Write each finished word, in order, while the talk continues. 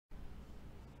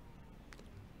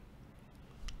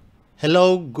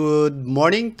Hello, good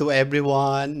morning to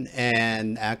everyone,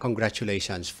 and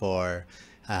congratulations for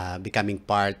becoming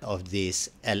part of this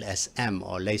LSM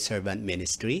or Lay Servant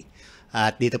Ministry.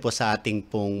 At dito po sa ating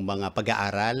pong mga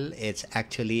pag-aaral, it's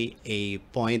actually a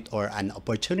point or an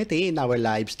opportunity in our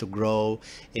lives to grow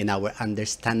in our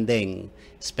understanding,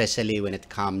 especially when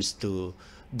it comes to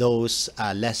those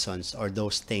lessons or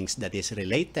those things that is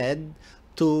related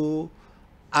to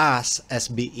us as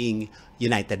being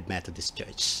United Methodist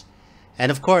Church. And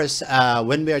of course,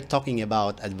 when we are talking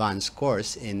about advanced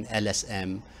course in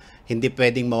LSM, hindi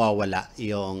pwedeng mawawala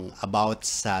yung about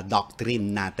sa doctrine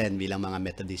natin bilang mga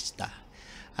Methodista.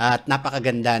 At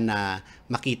napakaganda na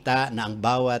makita na ang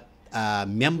bawat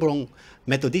miyembrong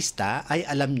Methodista ay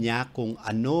alam niya kung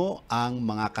ano ang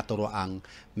mga katuroang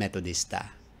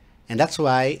Methodista. And that's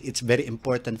why it's very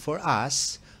important for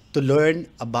us to learn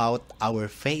about our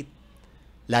faith.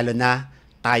 Lalo na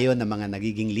tayo na mga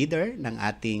nagiging leader ng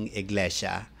ating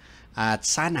iglesia. At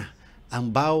sana ang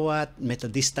bawat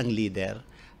Methodistang leader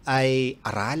ay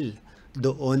aral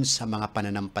doon sa mga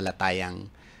pananampalatayang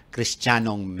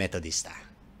Kristiyanong Methodista.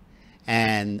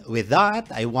 And with that,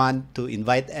 I want to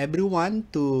invite everyone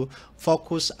to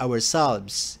focus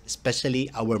ourselves,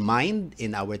 especially our mind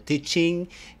in our teaching,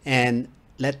 and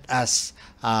let us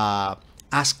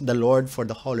ask the Lord for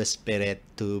the Holy Spirit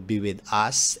to be with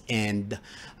us and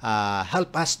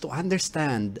help us to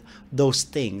understand those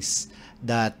things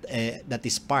that that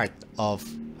is part of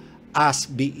us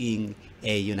being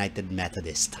a United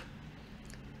Methodist.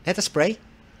 Let us pray.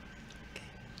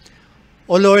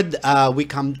 Oh Lord, we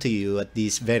come to you at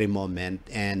this very moment,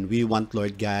 and we want,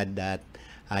 Lord God, that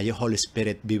your Holy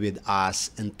Spirit be with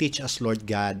us and teach us, Lord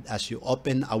God, as you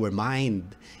open our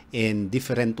mind in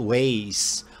different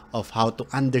ways of how to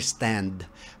understand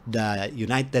the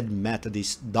United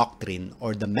Methodist doctrine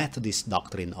or the Methodist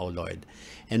doctrine, O Lord.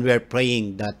 And we are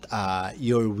praying that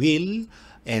your will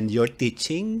and your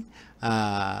teaching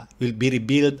will be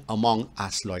revealed among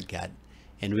us, Lord God.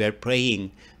 And we are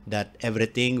praying that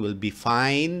everything will be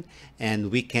fine and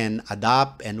we can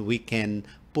adapt and we can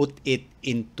put it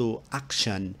into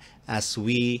action as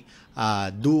we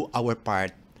do our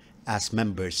part as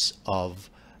members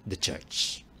of the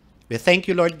church. We thank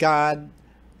you, Lord God.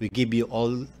 We give you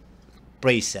all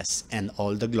praises and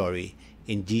all the glory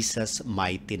in Jesus'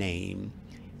 mighty name.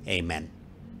 Amen.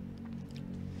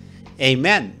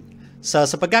 Amen. So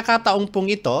sa pagkakataong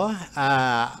pong ito,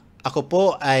 ako po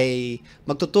ay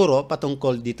magtuturo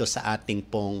patungkol dito sa ating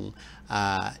pong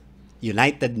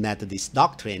United Methodist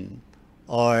Doctrine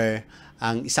or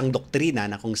ang isang doktrina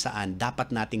na kung saan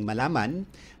dapat nating malaman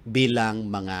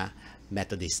bilang mga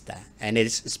Methodista. And it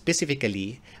is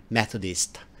specifically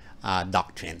Methodist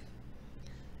doctrine.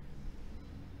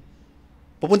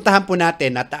 Pupuntahan po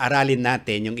natin at aralin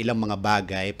natin yung ilang mga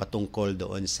bagay patungkol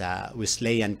doon sa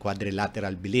Wesleyan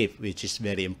Quadrilateral belief, which is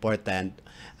very important,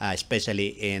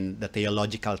 especially in the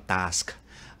theological task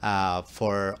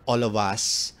for all of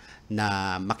us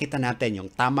na makita natin yung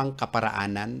tamang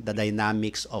kaparaanan, the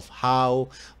dynamics of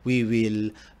how we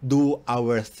will do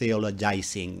our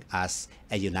theologizing as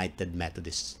a United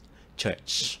Methodist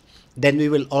Church. Then we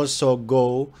will also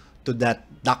go to that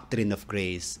doctrine of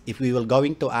grace. If we will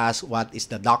going to ask what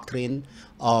is the doctrine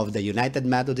of the United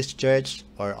Methodist Church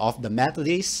or of the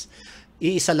Methodists,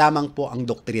 iisa lamang po ang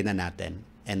doktrina natin,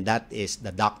 and that is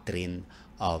the doctrine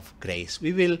of grace.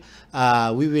 We will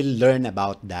learn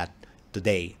about that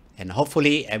today. And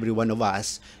hopefully, every one of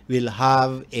us will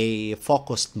have a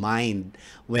focused mind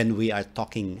when we are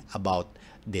talking about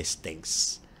these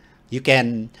things. You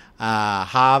can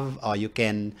you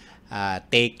can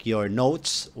take your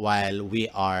notes while we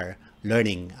are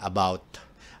learning about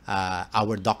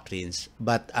our doctrines.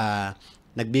 But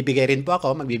magbibigay rin po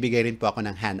ako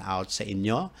ng handout sa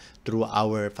inyo through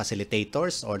our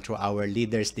facilitators or through our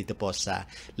leaders dito po sa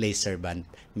Lay Servant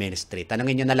Ministry.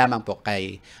 Tanungin nyo na lamang po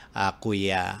kay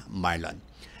Kuya Marlon.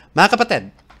 Mga kapatid,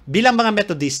 bilang mga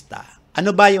Methodista,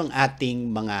 ano ba yung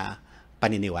ating mga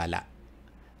paniniwala?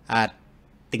 At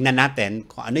tingnan natin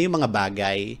kung ano yung mga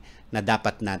bagay na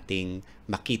dapat nating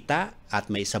makita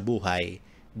at maisabuhay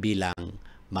bilang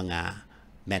mga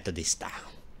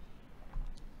Methodista.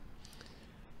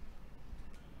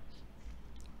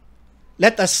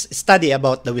 Let us study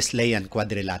about the Wesleyan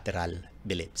Quadrilateral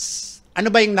beliefs. Ano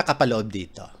ba yung nakapaloob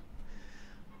dito?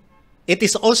 It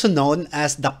is also known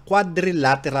as the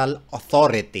Quadrilateral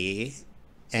Authority,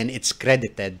 and it's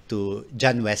credited to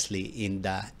John Wesley in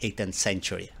the 18th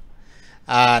century.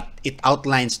 It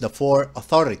outlines the four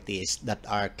authorities that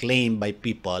are claimed by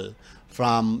people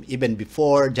from even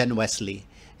before John Wesley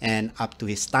and up to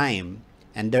his time.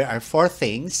 And there are four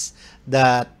things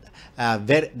that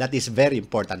that is very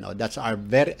important. No?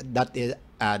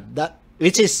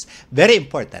 Which is very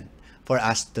important for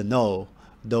us to know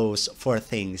those four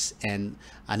things, and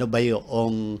ano ba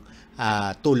yung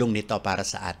tulong nito para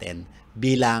sa atin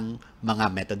bilang mga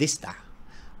Methodista.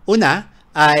 Una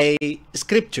ay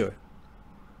Scripture.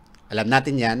 Alam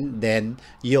natin yan. Then,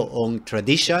 yung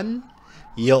tradition,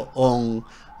 yung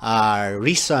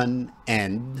reason,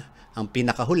 and ang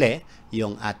pinakahuli,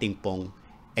 yung ating pong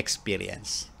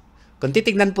experience. Kung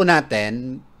titignan po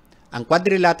natin, ang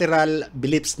quadrilateral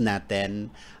beliefs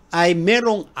natin ay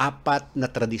merong 4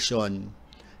 na tradisyon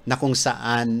na kung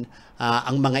saan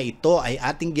ang mga ito ay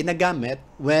ating ginagamit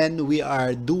when we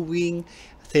are doing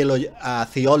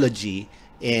theology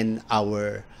in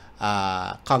our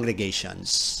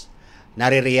congregations.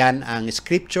 Naririyan ang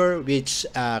scripture which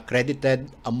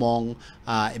credited among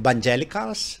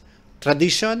evangelicals,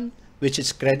 tradition which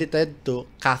is credited to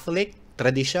Catholic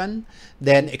tradition,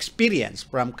 then experience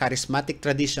from charismatic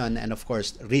tradition, and of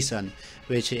course reason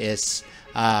which is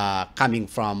coming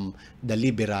from the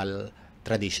liberal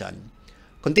tradition.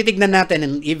 Kung titignan natin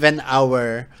in even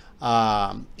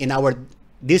in our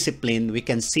discipline, we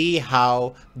can see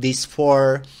how these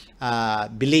 4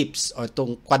 beliefs or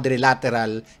itong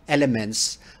quadrilateral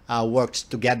elements works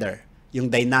together, yung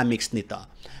dynamics nito.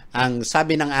 Ang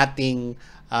sabi ng ating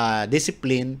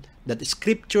discipline, that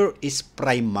Scripture is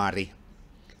primary.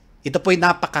 Ito po ay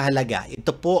napakahalaga.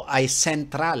 Ito po ay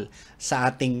central sa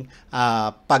ating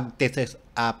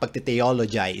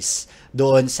pagte-theologize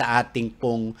doon sa ating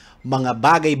pong mga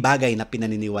bagay-bagay na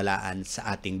pinaniniwalaan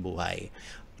sa ating buhay.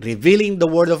 Revealing the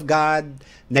Word of God,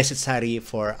 necessary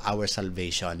for our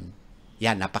salvation.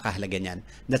 Yan, napakahalaga niyan.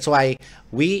 That's why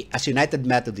we as United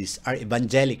Methodists are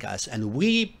evangelicals, and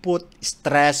we put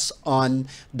stress on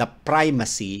the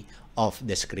primacy of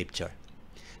the Scripture.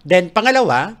 Then,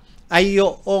 pangalawa, ay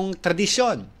yung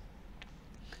tradisyon.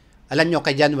 Alam nyo,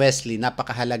 kay John Wesley,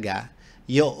 napakahalaga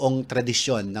yung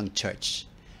tradisyon ng church.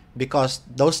 Because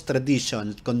those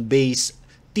traditions conveys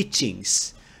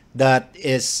teachings that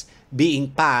is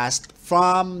being passed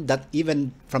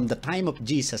even from the time of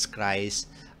Jesus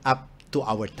Christ up to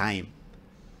our time.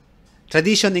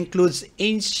 Tradition includes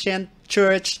ancient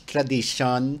church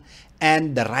tradition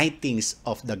and the writings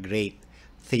of the great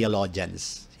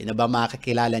theologians. Sino ba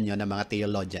makakilala nyo ng mga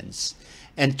theologians?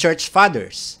 And church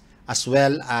fathers, as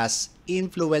well as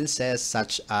influences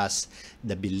such as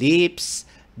the beliefs,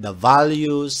 the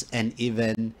values, and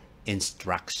even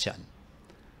instruction.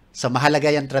 So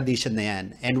mahalaga yung tradition na yan.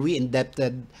 And we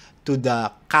indebted to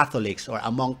the Catholics or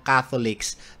among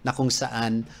Catholics na kung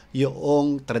saan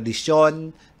yung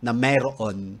tradisyon na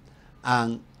mayroon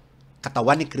ang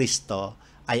katawan ni Kristo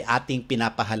ay ating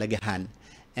pinapahalagahan.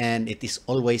 And it is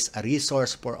always a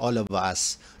resource for all of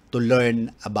us to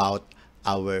learn about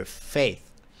our faith.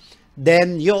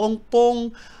 Then, yung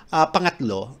pong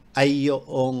pangatlo ay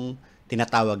yung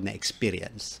tinatawag na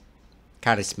experience.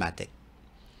 Charismatic.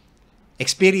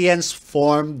 Experience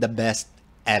form the best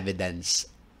evidence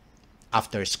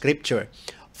after Scripture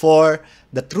for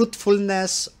the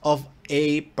truthfulness of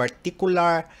a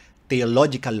particular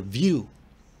theological view.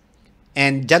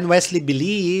 And John Wesley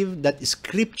believed that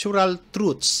scriptural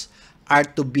truths are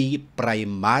to be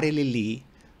primarily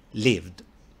lived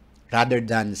rather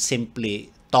than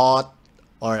simply taught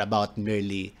or about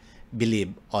merely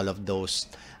believe, all of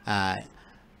those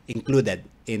included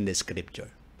in the Scripture.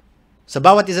 So,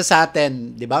 bawat isa sa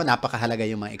atin, di ba, napakahalaga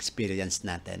yung mga experience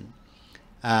natin.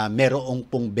 Merong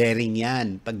pong bearing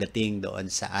yan pagdating doon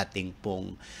sa ating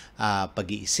pong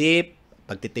pag-iisip,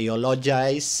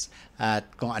 pagti-theologize,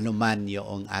 at kung ano man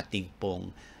yung ating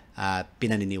pong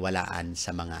pinaniniwalaan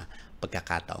sa mga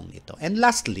pagkakataong ito. And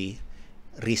lastly,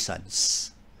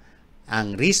 reasons.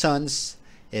 Ang reasons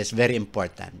is very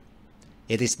important.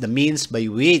 It is the means by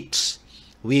which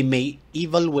we may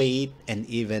evaluate and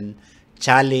even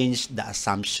challenge the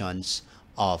assumptions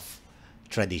of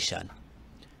tradition.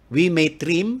 We may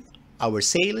trim our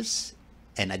sails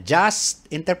and adjust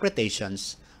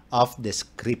interpretations of the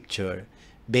Scripture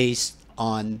based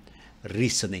on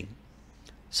reasoning.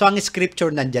 So, ang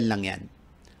Scripture, nandyan lang yan.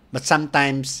 But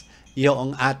sometimes,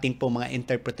 yung ating po mga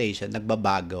interpretation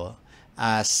nagbabago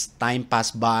as time pass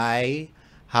by,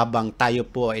 habang tayo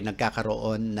po ay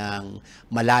nagkakaroon ng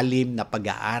malalim na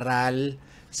pag-aaral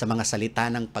sa mga salita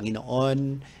ng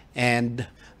Panginoon, and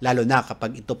lalo na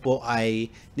kapag ito po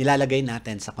ay nilalagay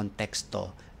natin sa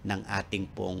konteksto ng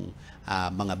ating pong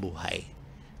mga buhay.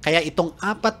 Kaya itong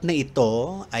 4 na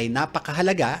ito ay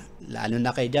napakahalaga, lalo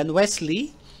na kay John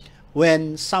Wesley,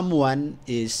 when someone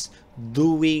is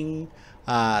doing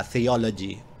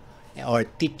theology or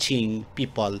teaching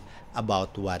people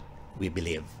about what we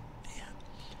believe.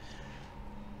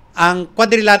 Ang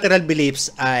quadrilateral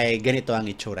beliefs ay ganito ang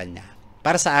itsura niya.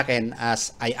 Para sa akin,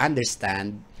 as I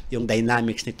understand yung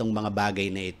dynamics nitong mga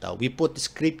bagay na ito, we put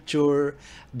scripture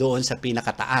doon sa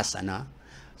pinakataas, ano?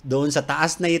 Doon sa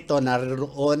taas na ito,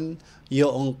 naroon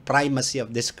yung primacy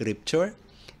of the scripture.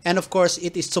 And of course,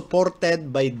 it is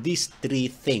supported by these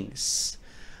three things.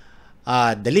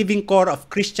 The living core of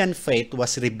Christian faith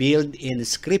was revealed in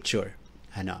scripture.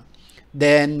 Ano?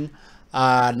 Then,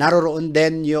 naroon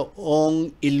din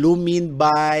yung illumined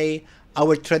by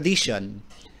our tradition,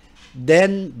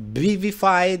 then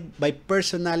vivified by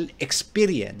personal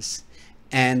experience,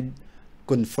 and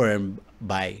confirmed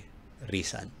by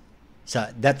reason. So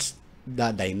that's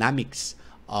the dynamics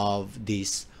of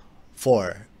these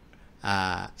four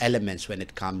elements when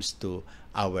it comes to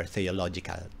our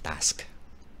theological task.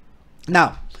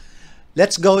 Now,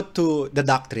 let's go to the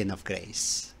doctrine of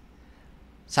grace.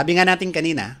 Sabi nga natin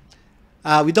kanina,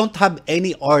 we don't have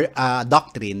any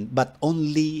doctrine but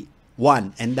only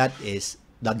one, and that is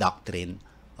the doctrine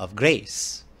of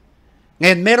grace.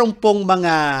 Ngayon, meron pong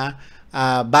mga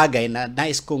bagay na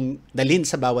nais kong dalhin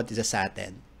sa bawat isa sa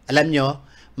atin. Alam nyo,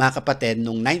 mga kapatid,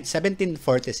 noong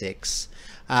 1746,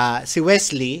 si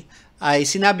Wesley ay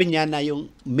sinabi niya na yung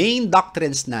main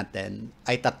doctrines natin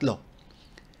ay tatlo.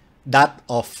 That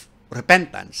of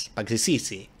repentance,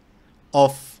 pagsisisi,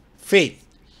 of faith,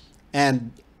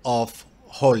 and of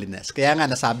holiness. Kaya nga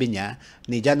nasabi niya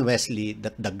ni John Wesley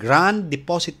that the grand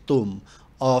depositum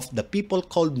of the people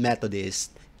called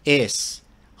Methodists is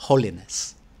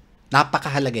holiness.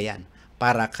 Napakahalaga yan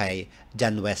para kay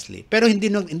John Wesley. Pero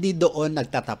hindi doon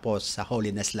nagtatapos sa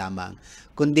holiness lamang,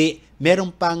 kundi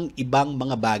meron pang ibang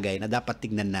mga bagay na dapat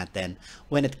tignan natin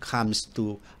when it comes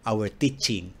to our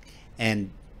teaching, and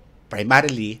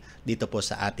primarily dito po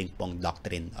sa ating pong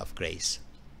doctrine of grace.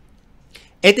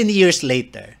 18 years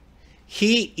later,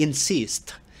 he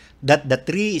insists that the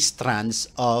three strands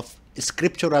of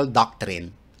scriptural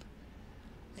doctrine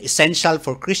essential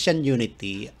for Christian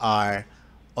unity are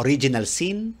original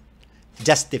sin,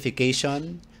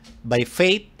 justification by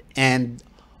faith, and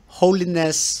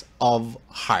holiness of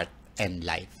heart and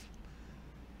life.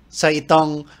 So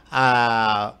itong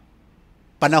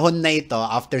panahon na ito,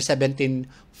 after 1746,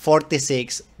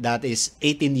 that is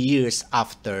 18 years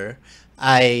after,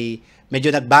 ay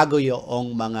medyo nagbago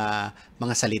yung mga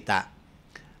salita.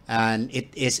 And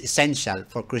it is essential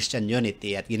for Christian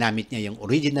unity, at ginamit niya yung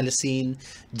original sin,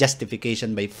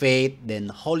 justification by faith, then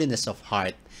holiness of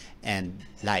heart and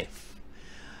life.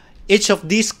 Each of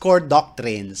these core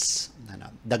doctrines,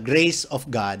 the grace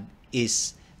of God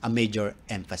is a major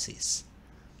emphasis.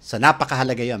 So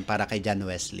napakahalaga yon para kay John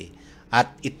Wesley.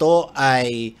 At ito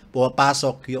ay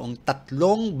pumapasok yung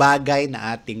tatlong bagay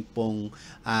na ating pong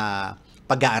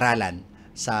pag-aaralan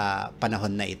sa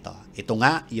panahon na ito. Ito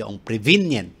nga yung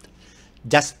prevenient,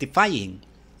 justifying,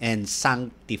 and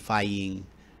sanctifying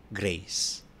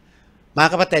grace. Mga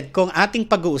kapatid, kung ating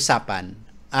pag-uusapan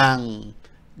ang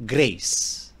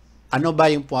grace, ano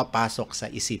ba yung pumapasok sa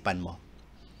isipan mo?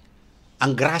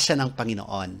 Ang grasya ng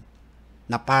Panginoon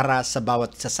na para sa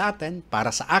bawat isa sa atin,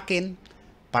 para sa akin,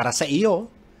 para sa iyo,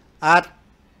 at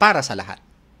para sa lahat.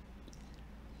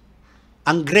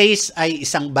 Ang grace ay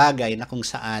isang bagay na kung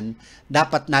saan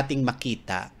dapat nating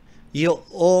makita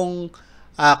yung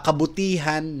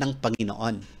kabutihan ng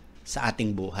Panginoon sa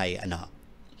ating buhay.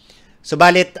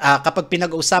 Subalit, kapag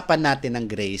pinag-uusapan natin ng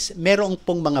grace, merong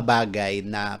pong mga bagay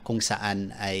na kung saan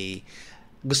ay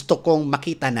gusto kong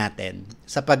makita natin,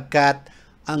 sapagkat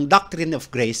ang doctrine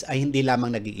of grace ay hindi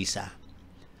lamang nag-iisa.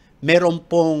 Meron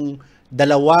pong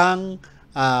dalawang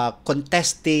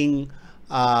contesting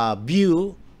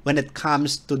view when it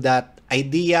comes to that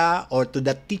idea or to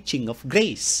that teaching of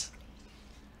grace.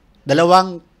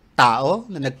 Dalawang tao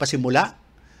na nagpasimula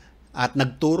at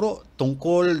nagturo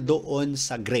tungkol doon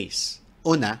sa grace.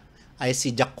 Una ay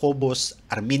si Jacobus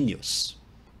Arminius.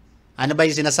 Ano ba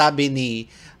yung sinasabi ni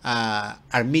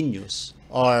Arminius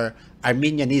or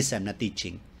Arminianism na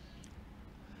teaching?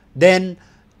 Then,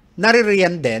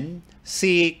 naririyan din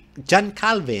si John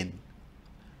Calvin,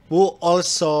 who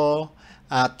also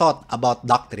taught about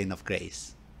doctrine of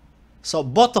grace. So,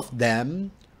 both of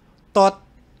them taught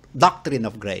doctrine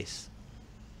of grace.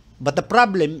 But the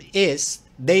problem is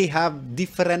they have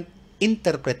different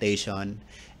interpretation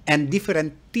and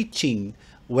different teaching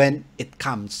when it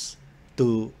comes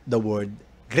to the word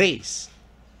grace.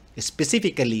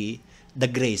 Specifically, the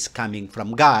grace coming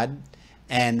from God,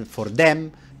 and for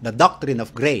them, the doctrine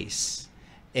of grace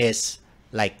is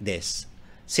like this.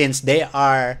 Since they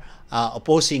are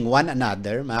opposing one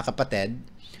another, mga kapatid,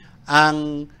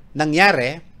 ang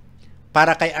nangyari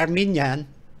para kay Arminian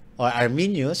or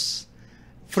Arminius,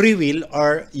 free will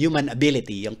or human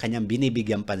ability, yung kanyang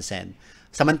binibigyang pansin.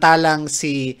 Samantalang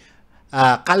si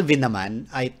Calvin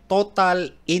naman ay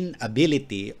total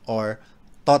inability or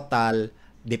total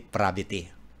depravity.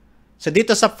 So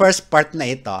dito sa first part na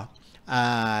ito,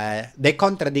 they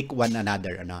contradict one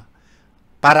another. Ano?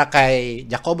 Para kay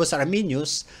Jacobus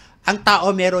Arminius, ang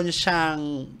tao meron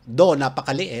siyang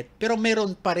napakaliit, pero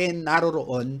meron pa rin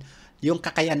naroroon yung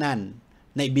kakayanan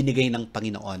na ibinigay ng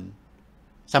Panginoon.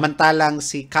 Samantalang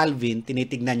si Calvin,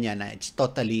 tinitignan niya na it's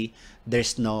totally,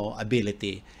 there's no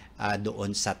ability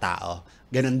doon sa tao.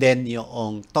 Ganon din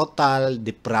yung total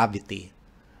depravity.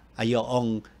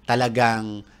 Yung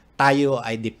talagang tayo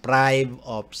ay deprived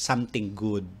of something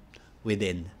good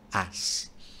within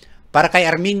us. Para kay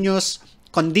Arminius,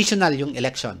 conditional yung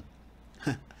election.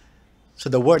 So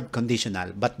the word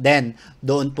conditional. But then,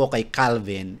 doon po kay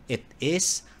Calvin, it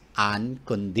is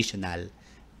unconditional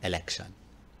election.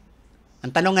 Ang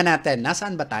tanong nga natin,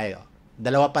 nasaan ba tayo?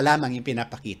 Dalawa pa lamang yung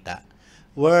pinapakita.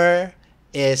 Where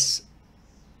is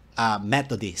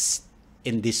Methodist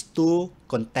in these two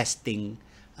contesting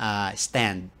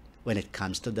stand when it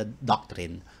comes to the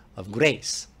doctrine of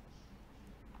grace?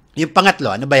 Yung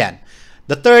pangatlo, ano ba yan?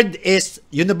 The third is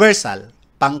universal,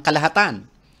 pangkalahatan,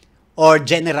 or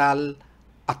general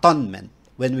atonement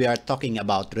when we are talking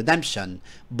about redemption.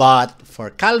 But for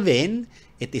Calvin,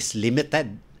 it is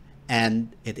limited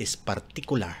and it is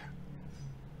particular.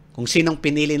 Kung sinong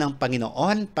pinili ng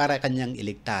Panginoon para kanyang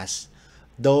iligtas,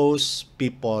 those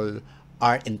people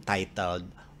are entitled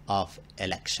of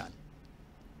election.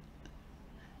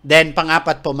 Then,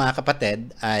 pang-apat po mga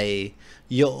kapatid ay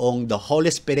yung the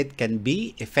Holy Spirit can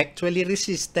be effectually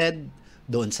resisted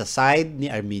doon sa side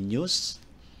ni Arminius.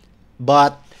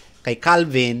 But kay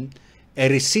Calvin,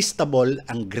 irresistible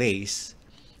ang grace,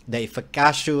 the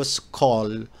efficacious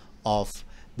call of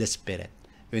the Spirit.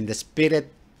 When the Spirit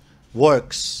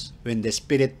works, when the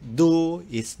Spirit do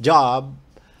its job,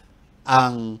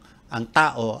 ang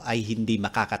tao ay hindi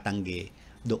makakatanggi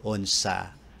doon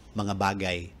sa mga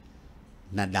bagay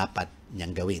na dapat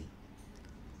niyang gawin.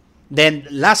 Then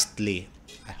lastly,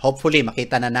 hopefully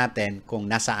makita na natin kung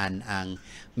nasaan ang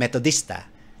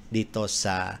Methodista dito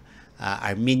sa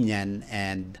Arminian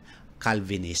and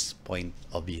Calvinist point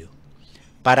of view.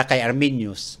 Para kay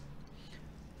Arminius,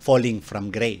 falling from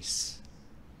grace.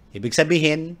 Ibig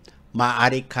sabihin,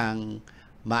 maaari kang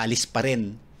maalis pa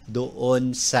rin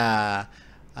doon sa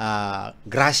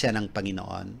grasya ng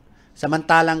Panginoon.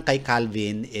 Samantalang kay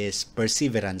Calvin is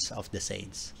perseverance of the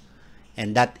saints.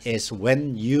 And that is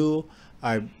when you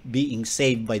are being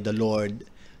saved by the Lord,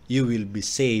 you will be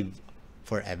saved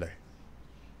forever.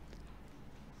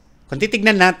 Kung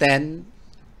titignan natin,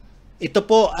 ito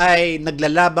po ay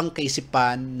naglalabang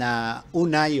kaisipan na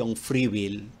una yung free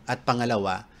will at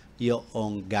pangalawa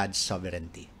yung God's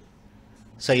sovereignty.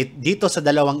 So dito sa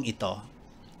dalawang ito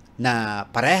na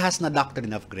parehas na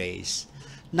doctrine of grace,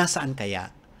 nasaan kaya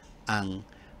ang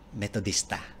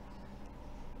Methodista?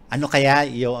 Ano kaya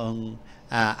yung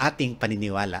ating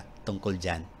paniniwala tungkol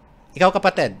dyan? Ikaw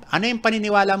kapatid, ano yung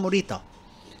paniniwala mo rito?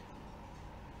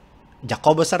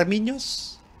 Jacobus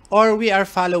Arminius? Or we are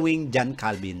following John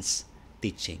Calvin's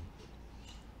teaching?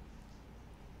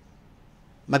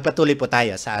 Magpatuloy po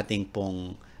tayo sa ating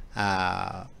pong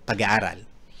pag-aaral.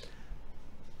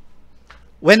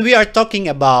 When we are talking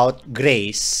about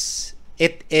grace,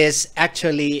 it is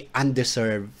actually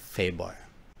undeserved favor.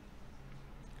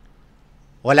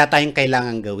 Wala tayong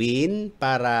kailangang gawin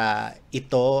para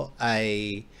ito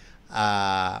ay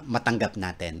matanggap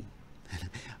natin.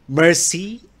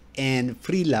 Mercy and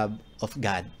free love of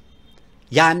God.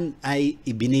 Yan ay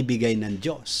ibinibigay ng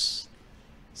Diyos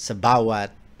sa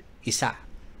bawat isa.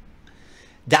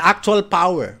 The actual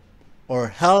power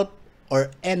or help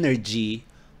or energy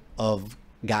of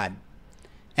God.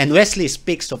 And Wesley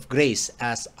speaks of grace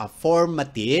as a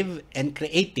formative and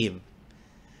creative.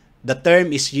 The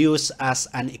term is used as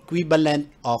an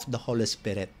equivalent of the Holy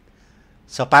Spirit.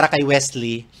 So para kay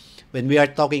Wesley, when we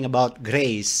are talking about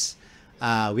grace,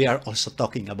 we are also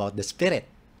talking about the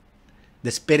Spirit. The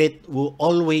Spirit who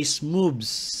always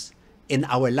moves in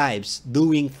our lives,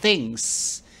 doing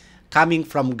things coming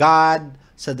from God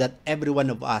so that every one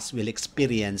of us will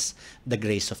experience the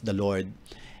grace of the Lord.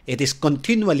 It is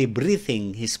continually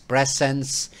breathing His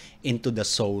presence into the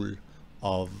soul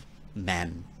of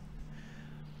man.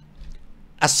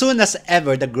 As soon as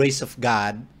ever the grace of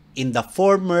God, in the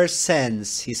former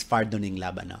sense, His pardoning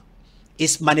love,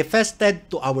 is manifested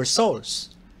to our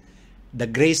souls, the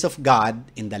grace of God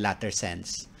in the latter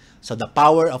sense. So the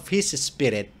power of His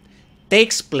Spirit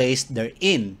takes place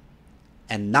therein,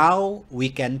 and now we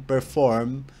can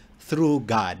perform through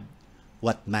God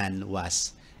what man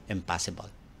was impossible.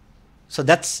 So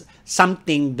that's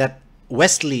something that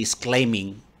Wesley is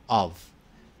claiming of.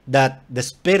 That the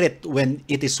Spirit, when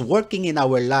it is working in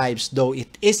our lives, though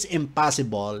it is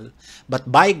impossible, but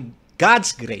by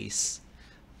God's grace,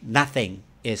 nothing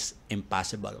is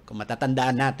impossible. Kung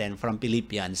matatandaan natin from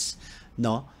Philippians,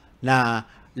 no, na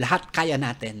lahat kaya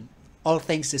natin. All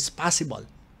things is possible.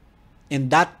 And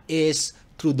that is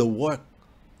through the work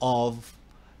of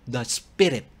the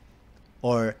Spirit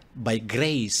or by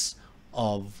grace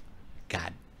of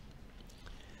God.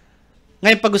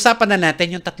 Ngayon, pag-usapan na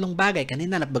natin yung tatlong bagay.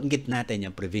 Kanina nabanggit natin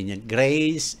yung prevenient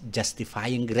grace,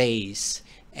 justifying grace,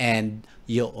 and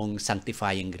yung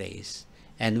sanctifying grace.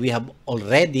 And we have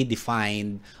already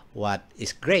defined what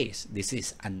is grace. This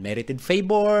is unmerited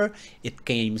favor. It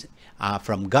came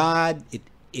from God. It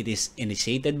is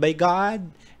initiated by God.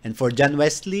 And for John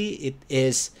Wesley, it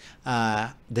is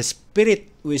the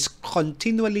Spirit who is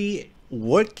continually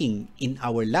working in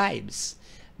our lives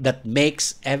that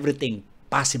makes everything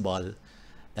possible.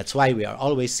 That's why we are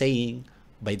always saying,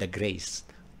 by the grace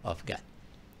of God.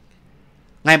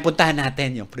 Ngayon, puntahan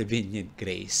natin yung prevenient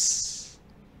grace.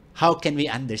 How can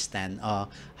we understand,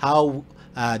 how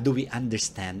do we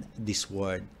understand this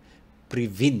word,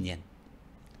 prevenient?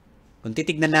 Kung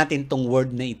titignan natin tong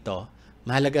word na ito,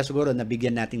 mahalaga siguro na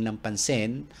bigyan natin ng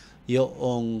pansin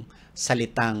yung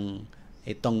salitang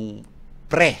itong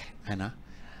pre,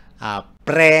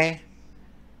 pre,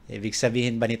 ibig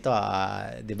sabihin ba nito,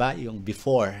 'di ba? Yung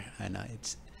before,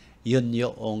 it's yun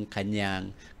yung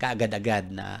kanyang kaagad-agad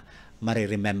na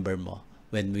mare-remember mo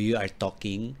when we are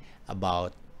talking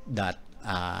about that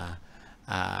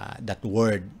that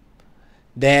word.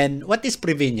 Then what is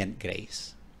prevenient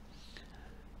grace?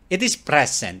 It is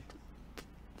present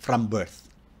from birth.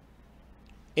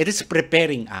 It is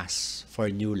preparing us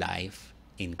for new life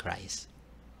in Christ.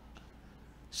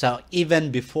 So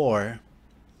even before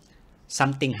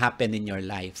something happened in your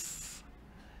life,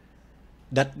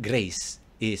 that grace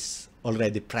is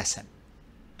already present.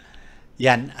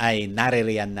 Yan ay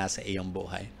naririyan na sa iyong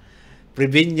buhay.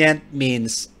 Prevenient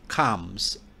means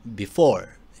comes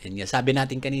before. And sabi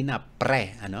natin kanina,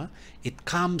 pre, It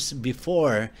comes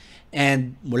before.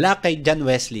 And mula kay John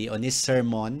Wesley on his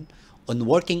sermon on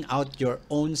working out your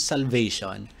own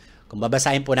salvation, kung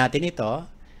babasahin po natin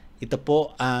ito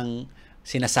po ang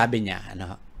sinasabi niya,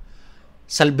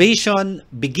 Salvation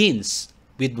begins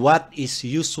with what is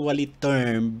usually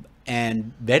termed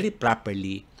and very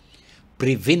properly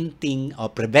preventing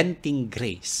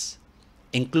grace,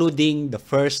 including the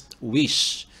first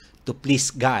wish to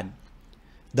please God,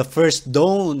 the first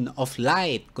dawn of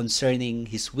light concerning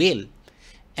His will,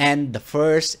 and the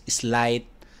first slight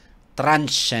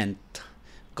transient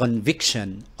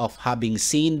conviction of having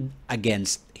sinned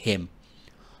against Him.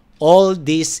 All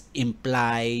this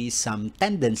implies some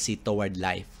tendency toward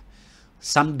life,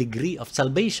 some degree of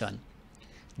salvation,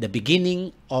 the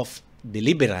beginning of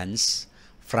deliverance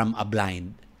from a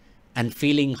blind,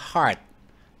 unfeeling heart,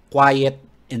 quiet,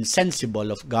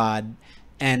 insensible of God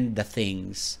and the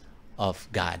things of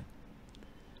God.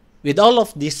 With all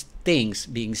of these things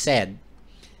being said,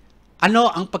 ano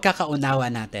ang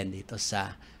pagkakaunawa natin dito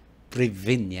sa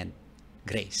prevenient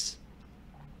grace?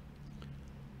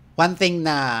 One thing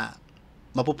na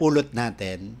mapupulot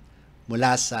natin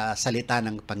mula sa salita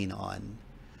ng Panginoon,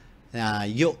 na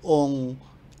yung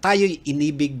tayo'y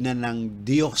inibig na ng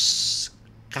Diyos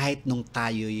kahit nung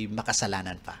tayo'y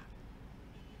makasalanan pa.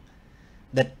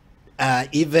 That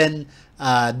even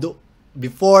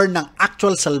before ng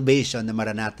actual salvation na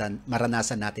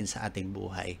maranasan natin sa ating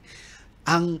buhay,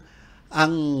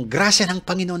 ang grasya ng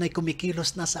Panginoon ay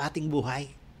kumikilos na sa ating buhay.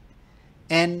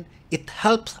 And it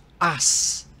helps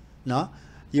us,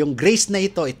 yung grace na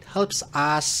ito, it helps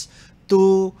us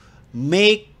to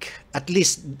make at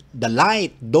least the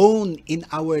light dawn in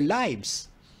our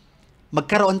lives.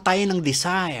 Magkaroon tayo ng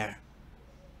desire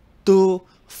to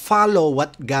follow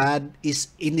what God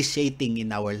is initiating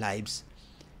in our lives.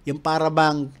 Yung para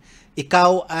bang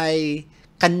ikaw ay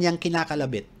kanyang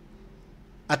kinakalabit.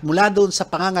 At mula doon sa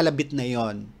pangangalabit na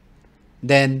yon,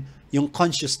 then yung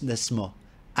consciousness mo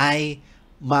ay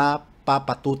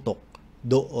mapapatutok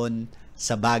doon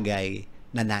sa bagay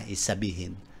na nais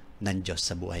sabihin ng Diyos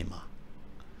sa buhay mo.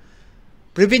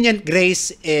 Prevenient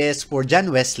grace is, for John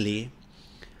Wesley,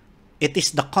 it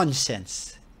is the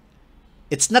conscience.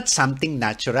 It's not something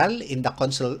natural in the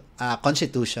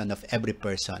constitution of every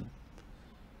person.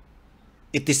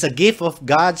 It is a gift of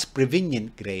God's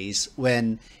prevenient grace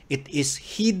when it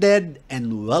is heeded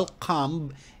and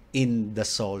welcomed in the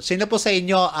soul. Sino po sa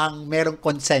inyo ang merong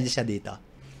konsensya dito?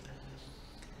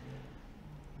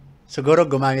 Siguro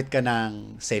gumamit ka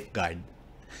ng safeguard.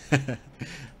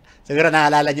 Siguro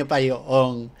naalala nyo pa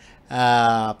yung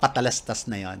patalastas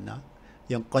na yon, no?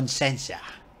 Yung konsensya.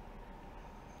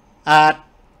 At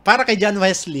para kay John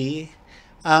Wesley,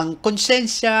 ang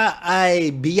konsensya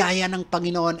ay biyaya ng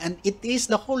Panginoon and it is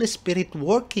the Holy Spirit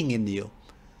working in you.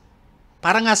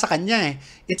 Para nga sa kanya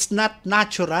it's not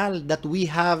natural that we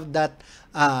have that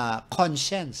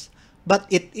conscience. But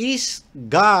it is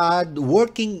God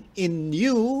working in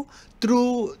you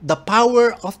through the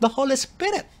power of the Holy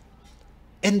Spirit.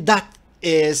 And that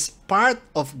is part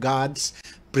of God's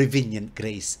prevenient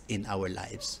grace in our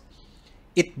lives.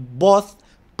 It both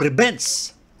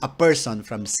prevents a person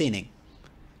from sinning.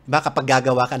 Diba kapag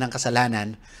gagawa ka ng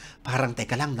kasalanan, parang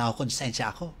teka lang, nakukonsensya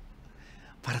ako.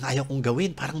 Parang ayaw kong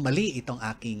gawin, parang mali itong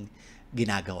aking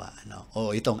ginagawa, no?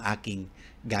 O itong aking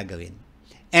gagawin.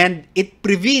 And it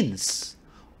prevents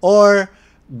or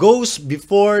goes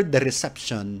before the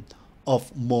reception of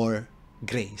more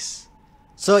grace.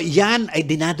 So yan ay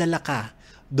dinadala ka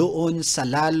doon sa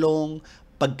lalong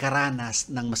pagkaranas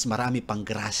ng mas marami pang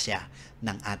grasya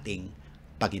ng ating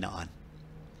Panginoon.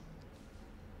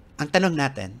 Ang tanong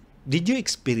natin, did you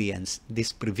experience this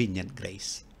prevenient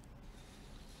grace?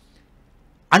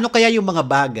 Ano kaya yung mga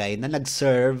bagay na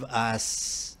nag-serve as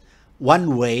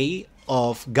one way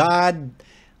of God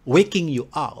waking you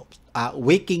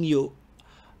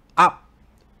up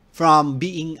from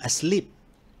being asleep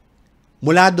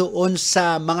mula doon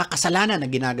sa mga kasalanan na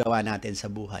ginagawa natin sa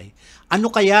buhay? Ano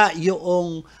kaya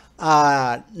yung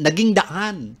naging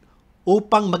daan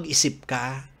upang mag-isip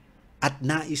ka at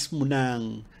nais mo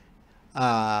nang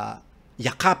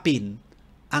yakapin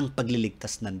ang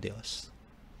pagliligtas ng Diyos?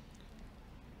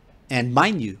 And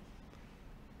mind you,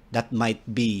 that might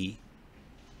be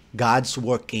God's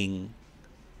working,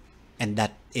 and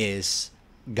that is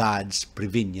God's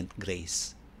prevenient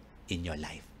grace in your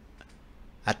life.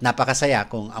 At napakasaya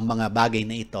kung ang mga bagay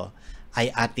na ito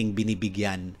ay ating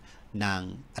binibigyan ng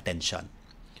atensyon.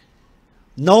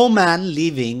 No man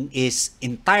living is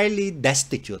entirely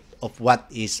destitute of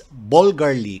what is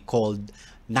vulgarly called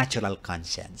natural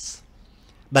conscience.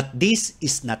 But this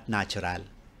is not natural.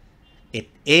 It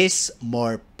is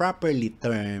more properly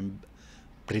termed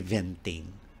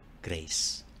preventing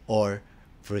grace or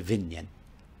prevenient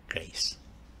grace.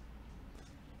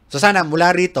 So sana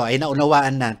mula rito ay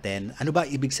naunawaan natin ano ba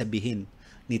ibig sabihin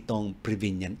nitong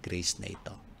prevenient grace na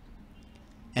ito.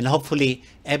 And hopefully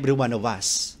every one of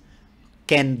us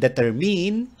can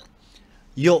determine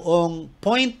yung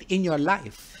point in your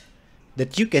life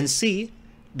that you can see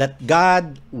that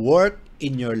God worked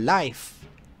in your life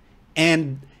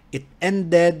and it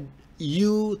ended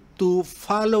you to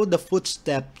follow the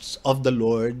footsteps of the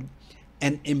Lord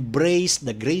and embrace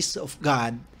the grace of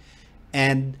God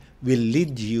and will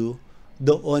lead you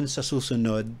doon sa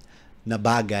susunod na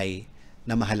bagay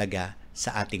na mahalaga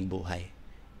sa ating buhay.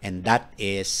 And that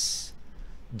is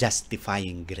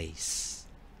justifying grace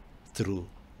through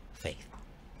faith.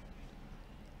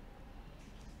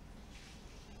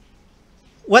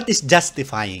 What is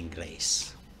justifying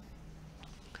grace?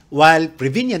 While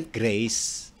prevenient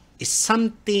grace is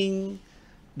something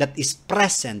that is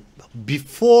present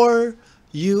before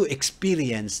you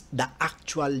experience the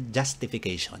actual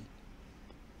justification.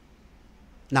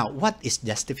 Now, what is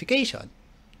justification?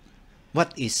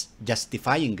 What is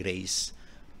justifying grace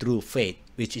through faith,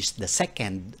 which is the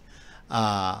second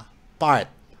part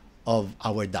of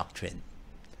our doctrine?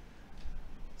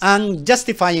 Ang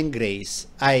justifying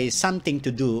grace ay something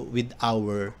to do with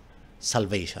our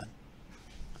salvation.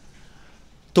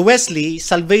 To Wesley,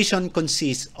 salvation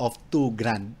consists of two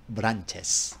grand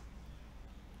branches.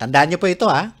 Tandaan niyo po ito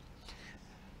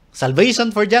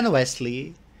Salvation for John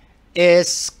Wesley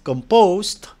is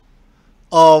composed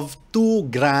of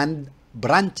two grand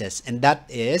branches. And that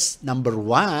is, number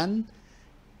one,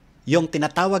 yung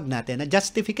tinatawag natin na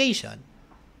justification.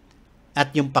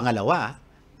 At yung pangalawa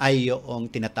ay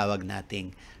yung tinatawag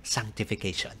nating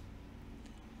sanctification.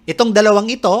 Itong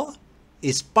dalawang ito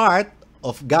is part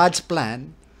of God's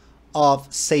plan of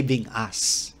saving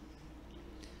us.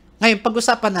 Ngayon,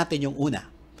 pag-usapan natin yung una,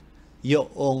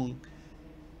 yung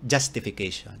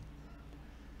justification.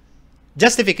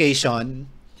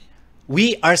 Justification,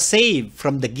 we are saved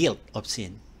from the guilt of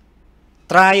sin.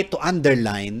 Try to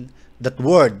underline that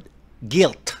word,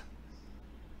 guilt.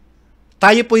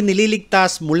 Tayo po'y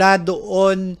nililigtas mula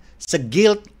doon sa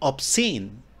guilt of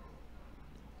sin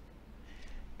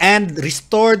and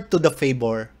restored to the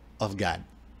favor of God.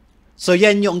 So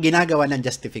yan yung ginagawa ng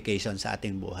justification sa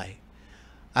ating buhay.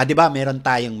 Di ba, meron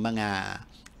tayong mga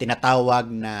tinatawag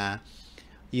na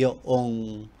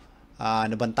yung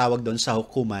ano bang tawag doon sa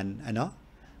hukuman,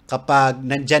 kapag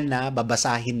nandyan na,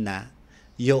 babasahin na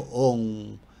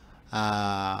yung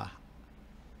uh,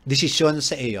 desisyon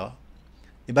sa iyo.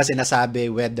 Diba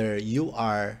sinasabi whether you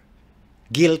are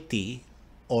guilty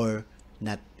or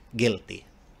not guilty.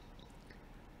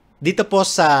 Dito po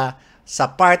sa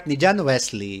part ni John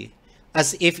Wesley,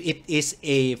 as if it is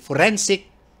a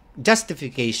forensic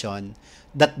justification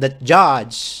that the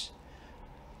judge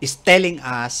is telling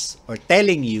us or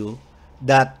telling you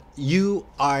that you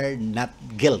are not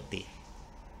guilty.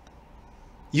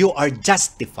 You are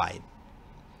justified.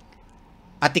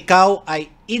 At ikaw ay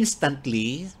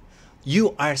instantly,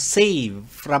 you are saved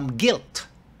from guilt.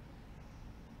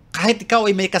 Kahit ikaw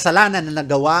ay may kasalanan na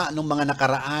nagawa ng mga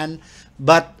nakaraan,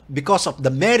 but because of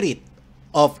the merit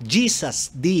of Jesus'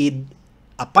 deed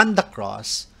upon the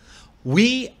cross,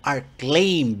 we are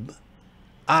claimed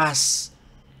as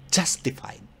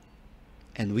justified.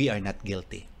 And we are not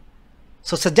guilty.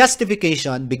 So sa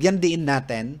justification, bigyan din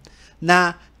natin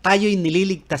na tayo'y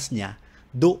nililigtas niya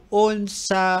doon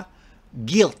sa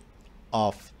guilt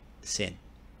of sin.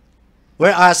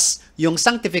 Whereas, yung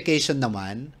sanctification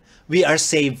naman, we are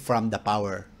saved from the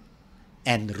power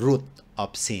and root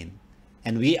of sin.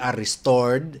 And we are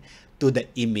restored to the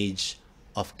image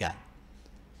of God.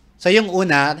 So yung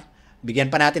una, bigyan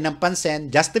pa natin ng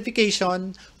pansin,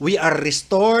 justification, we are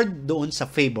restored doon sa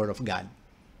favor of God.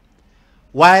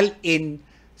 While in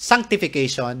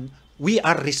sanctification, we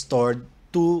are restored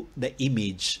to the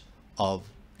image of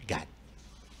God.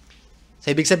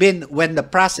 So, ibig sabihin, when the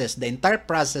entire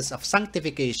process of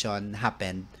sanctification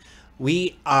happened,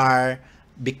 we are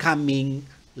becoming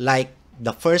like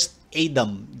the first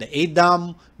Adam, the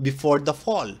Adam before the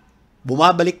fall.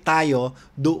 Bumabalik tayo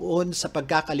doon sa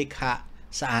pagkakalikha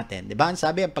sa atin. Diba?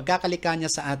 Sabi, ang pagkakalikha niya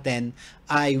sa atin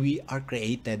ay we are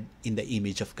created in the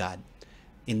image of God.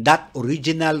 In that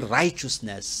original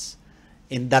righteousness,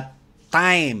 in that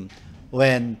time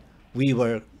when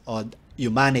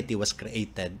humanity was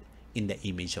created in the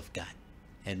image of God.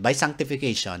 And by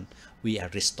sanctification, we are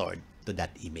restored to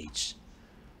that image.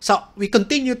 So, we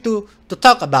continue to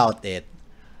talk about it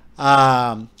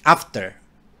after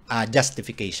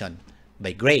justification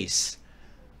by grace.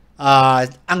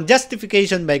 Ang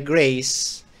justification by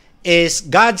grace is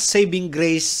God's saving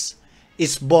grace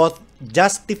is both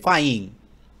justifying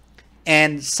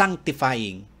and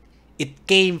sanctifying. It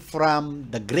came from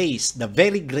the grace, the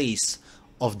very grace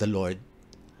of the Lord.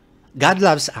 God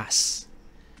loves us.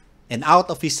 And out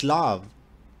of His love,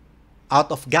 out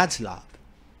of God's love,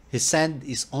 He sent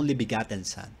His only begotten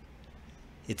Son.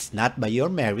 It's not by your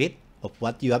merit of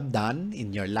what you have done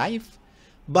in your life,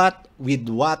 but with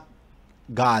what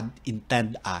God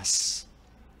intended us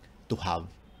to have,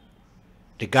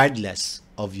 regardless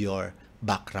of your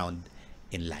background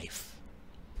in life.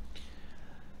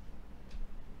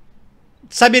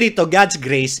 Sabi rito, God's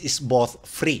grace is both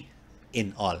free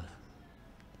in all.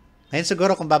 Ngayon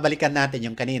siguro kung babalikan natin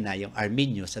yung kanina, yung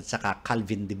Arminius at saka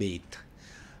Calvin debate,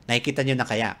 nakikita nyo na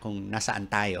kaya kung nasaan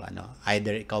tayo.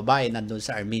 Either ikaw ba ay nandun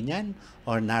sa Arminian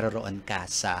or naroroon ka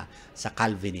sa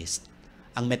Calvinist.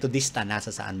 Ang Methodista,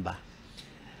 nasa saan ba?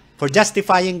 For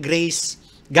justifying grace,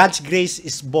 God's grace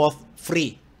is both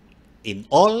free in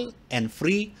all and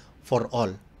free for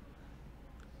all.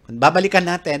 Kung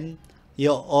babalikan natin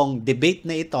yung debate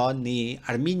na ito ni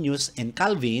Arminius and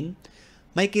Calvin,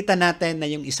 may kita natin na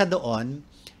yung isa doon,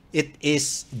 it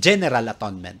is general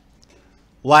atonement.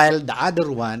 While the other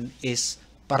one is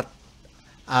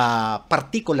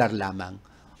particular lamang.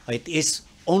 It is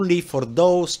only for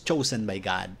those chosen by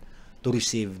God to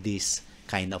receive this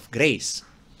kind of grace.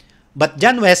 But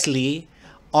John Wesley,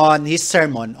 on his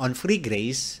sermon on free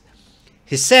grace,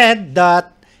 he said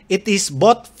that it is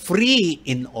both free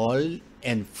in all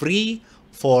and free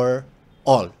for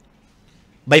all.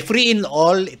 By free in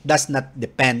all, it does not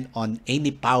depend on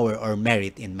any power or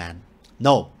merit in man.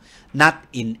 No, not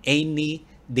in any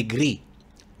degree,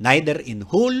 neither in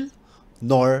whole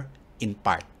nor in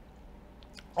part.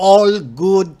 All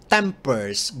good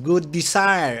tempers, good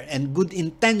desire, and good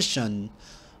intention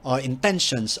or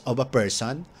intentions of a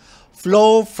person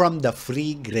flow from the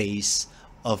free grace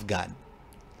of God.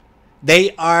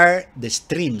 They are the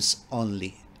streams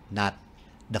only, not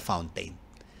the fountain.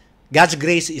 God's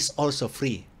grace is also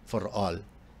free for all.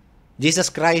 Jesus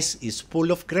Christ is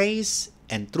full of grace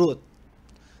and truth.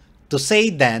 To say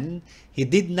then, He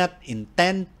did not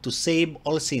intend to save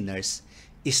all sinners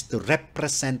is to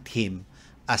represent Him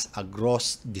as a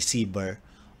gross deceiver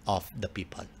of the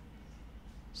people.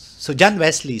 So John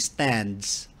Wesley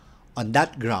stands on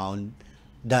that ground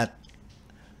that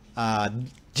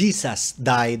Jesus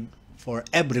died for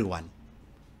everyone.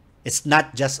 It's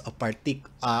not just of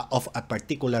a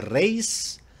particular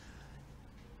race.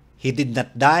 He did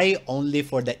not die only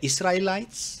for the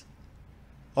Israelites.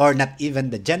 or not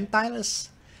even the Gentiles,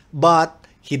 but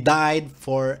He died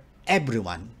for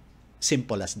everyone.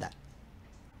 Simple as that.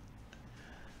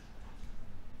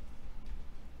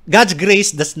 God's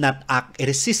grace does not act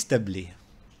irresistibly.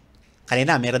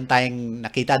 Kanina, meron tayong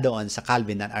nakita doon sa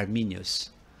Calvin and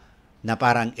Arminius na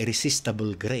parang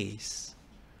irresistible grace.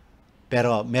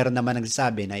 Pero meron naman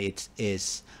nagsasabi na it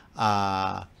is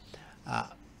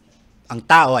ang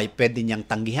tao ay pwede niyang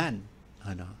tanggihan.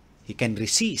 He can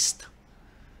resist.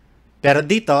 Pero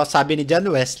dito, sabi ni John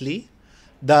Wesley,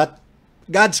 that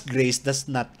God's grace does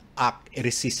not act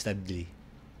irresistibly.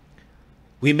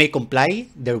 We may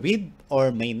comply therewith or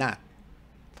may not.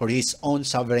 For His own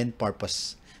sovereign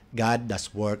purpose, God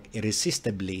does work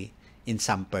irresistibly in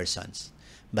some persons.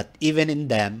 But even in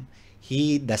them,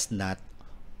 He does not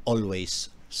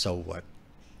always so work.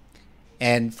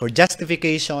 And for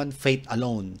justification, faith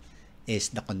alone is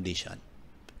the condition.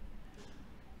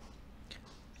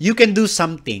 You can do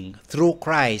something through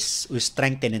Christ who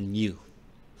strengthens you.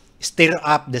 Stir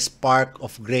up the spark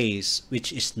of grace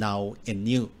which is now in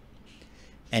you,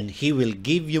 and He will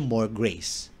give you more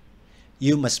grace.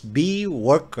 You must be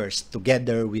workers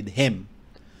together with Him.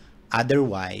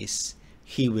 Otherwise,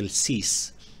 He will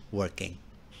cease working.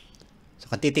 So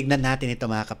kung titignan natin ito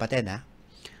mga kapatid,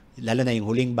 lalo na yung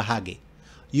huling bahagi,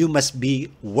 you must be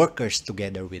workers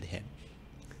together with Him.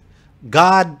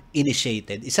 God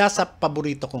initiated. Isa sa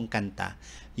paborito kong kanta,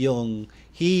 yung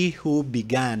He who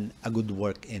began a good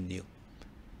work in you.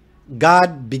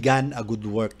 God began a good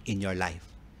work in your life.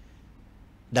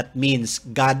 That means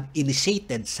God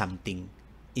initiated something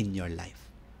in your life.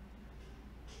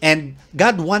 And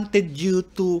God wanted you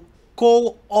to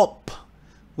co-op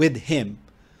with Him.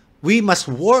 We must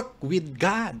work with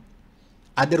God.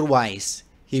 Otherwise,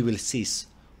 He will cease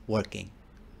working.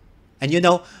 And you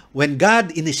know, when God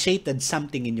initiated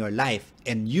something in your life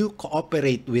and you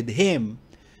cooperate with Him,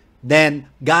 then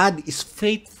God is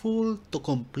faithful to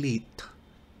complete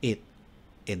it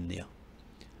in you.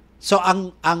 So,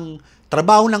 ang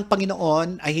trabaho ng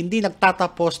Panginoon ay hindi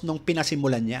nagtatapos nung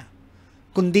pinasimulan niya,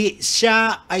 kundi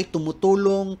siya ay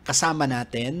tumutulong kasama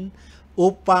natin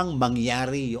upang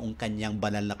mangyari yung kanyang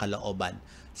banal na kalooban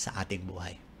sa ating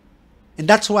buhay. And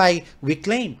that's why we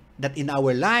claim that in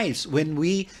our lives, when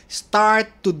we start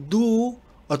to do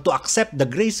or to accept the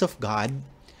grace of God,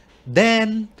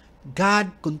 then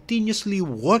God continuously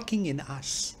working in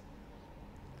us.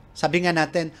 Sabi nga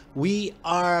natin, we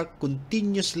are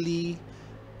continuously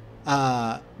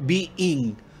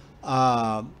being,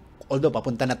 although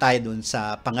papunta na tayo dun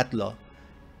sa pangatlo,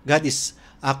 God is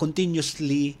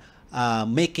continuously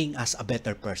making us a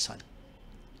better person.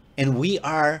 And we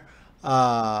are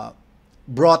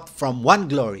brought from one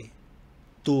glory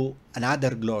to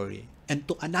another glory and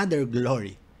to another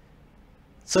glory.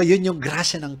 So yun yung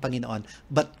grasya ng Panginoon.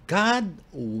 But God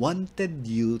wanted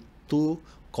you to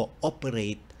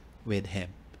cooperate with Him.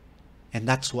 And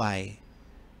that's why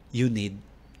you need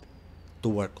to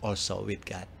work also with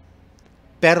God.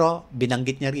 Pero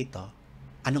binanggit niya rito,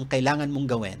 anong kailangan mong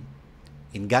gawin?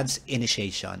 In God's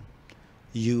initiation,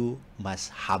 you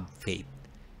must have faith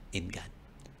in God.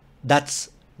 That's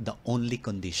the only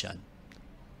condition.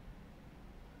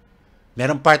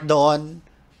 Merong part doon,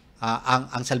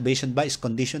 ang salvation ba is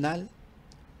conditional?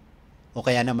 O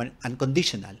kaya naman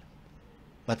unconditional?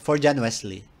 But for John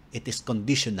Wesley, it is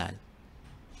conditional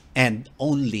and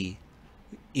only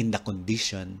in the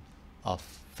condition of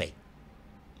faith.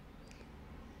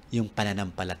 Yung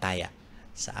pananampalataya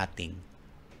sa ating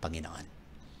Panginoon.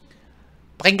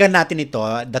 Pakinggan natin ito,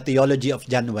 The Theology of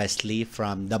John Wesley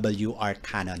from W.R.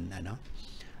 Cannon.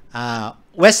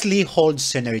 Wesley holds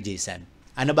synergism.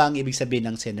 Ano ba ang ibig sabihin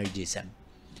ng synergism?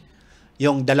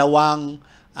 Yung dalawang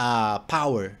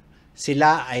power,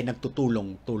 sila ay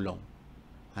nagtutulong-tulong.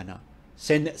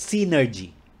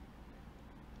 Synergy.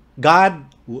 God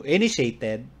who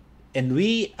initiated and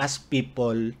we as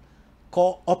people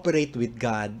cooperate with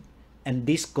God, and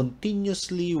this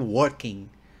continuously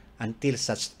working until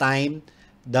such time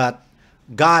that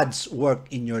God's work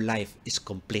in your life is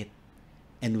complete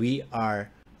and we are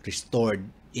restored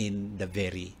in the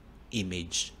very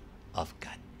image of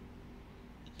God.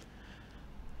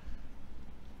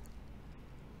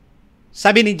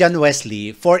 Sabi ni John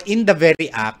Wesley, for in the very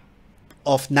act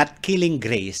of not killing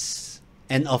grace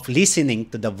and of listening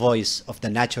to the voice of the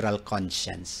natural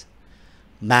conscience,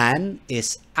 man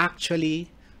is actually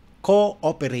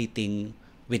cooperating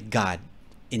with God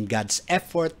in God's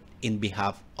effort in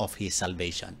behalf of his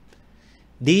salvation.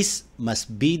 This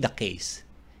must be the case.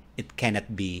 It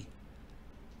cannot be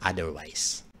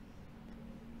otherwise.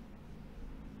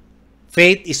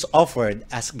 Faith is offered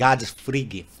as God's free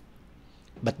gift.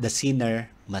 but the sinner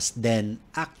must then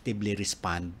actively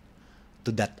respond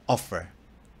to that offer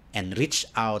and reach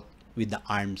out with the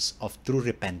arms of true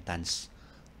repentance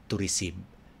to receive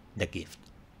the gift.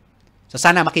 So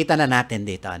sana makita na natin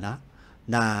dito,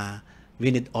 na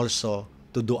we need also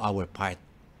to do our part.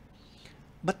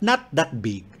 But not that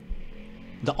big.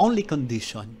 The only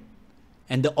condition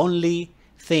and the only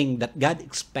thing that God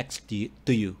expects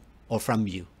to you or from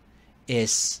you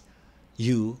is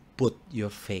you put your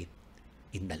faith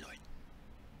in the Lord.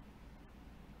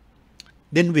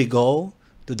 Then we go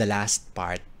to the last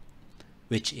part,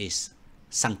 which is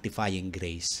sanctifying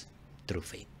grace through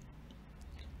faith.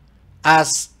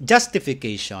 As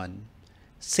justification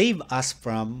save us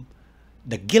from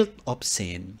the guilt of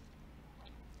sin,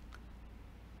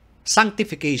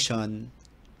 sanctification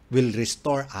will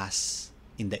restore us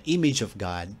in the image of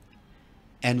God,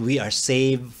 and we are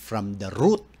saved from the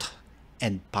root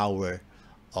and power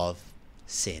of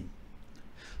sin.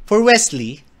 For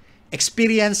Wesley,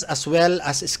 experience as well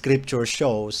as Scripture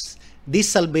shows this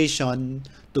salvation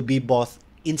to be both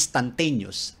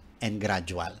instantaneous and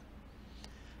gradual.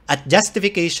 At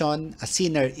justification, a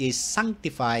sinner is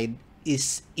sanctified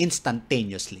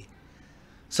instantaneously.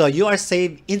 So you are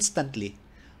saved instantly.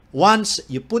 Once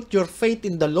you put your faith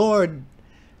in the Lord,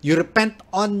 you repent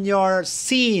on your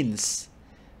sins,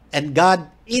 and God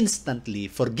instantly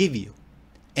forgive you.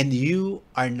 And you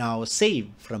are now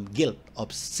saved from guilt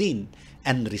of sin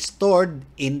and restored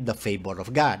in the favor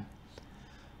of God.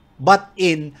 But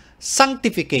in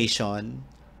sanctification,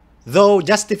 though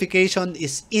justification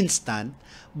is instant,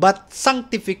 but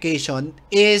sanctification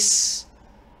is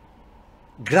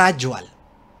gradual.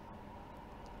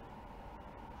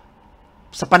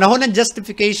 Sa panahon ng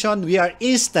justification, we are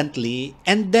instantly,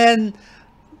 and then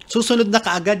susunod na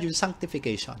kaagad yung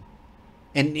sanctification.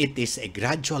 And it is a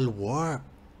gradual work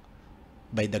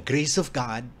by the grace of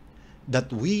God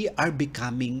that we are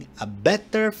becoming a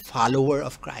better follower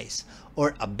of Christ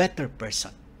or a better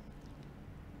person.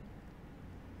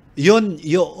 Yun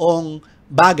yung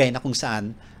bagay na kung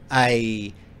saan ay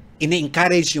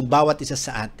ini-encourage yung bawat isa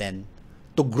sa atin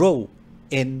to grow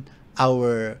in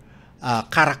our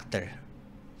character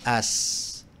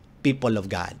as people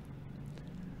of God.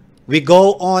 We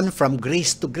go on from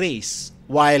grace to grace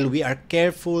while we are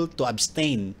careful to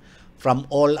abstain from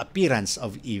all appearance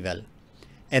of evil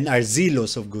and are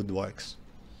zealous of good works.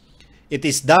 It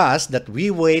is thus that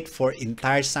we wait for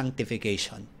entire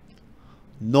sanctification,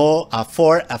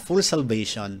 for a full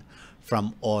salvation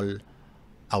from all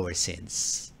our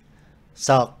sins.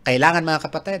 So, kailangan mga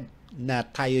kapatid na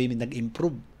tayo'y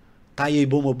nag-improve, tayo'y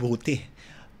bumubuti,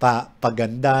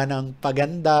 paganda ng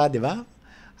paganda, di ba?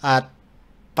 At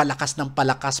palakas ng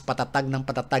palakas, patatag ng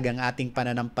patatag ang ating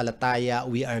pananampalataya.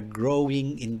 We are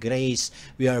growing in grace.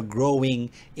 We are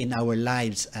growing in our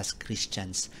lives as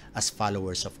Christians, as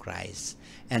followers of Christ.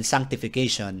 And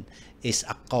sanctification is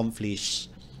accomplished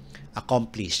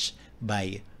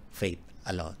by faith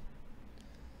alone.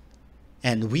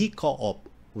 And we co-op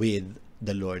with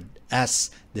the Lord as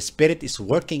the Spirit is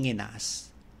working in us.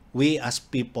 We as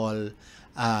people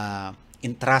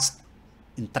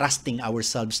entrusting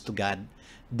ourselves to God,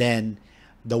 then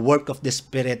the work of the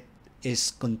Spirit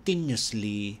is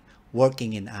continuously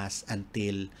working in us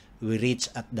until we reach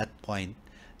at that point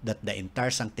that the entire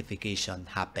sanctification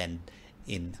happened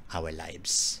in our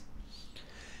lives.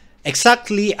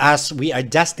 Exactly as we are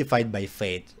justified by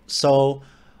faith, so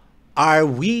are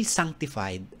we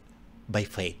sanctified by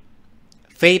faith.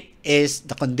 Faith is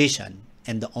the condition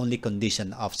and the only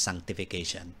condition of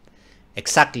sanctification,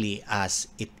 exactly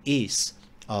as it is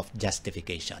of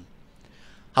justification.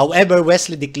 However,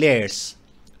 Wesley declares,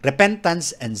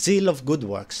 repentance and zeal of good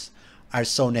works are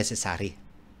so necessary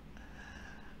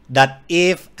that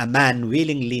if a man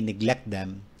willingly neglect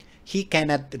them, he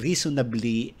cannot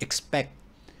reasonably expect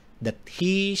that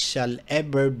he shall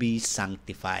ever be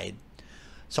sanctified.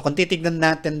 So kung titignan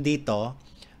natin dito,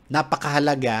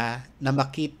 napakahalaga na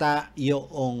makita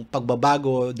yung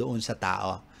pagbabago doon sa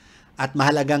tao. At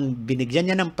mahalagang binigyan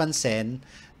niya ng pansin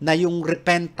na yung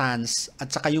repentance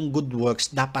at saka yung good works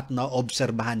dapat na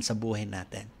obserbahan sa buhay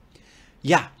natin.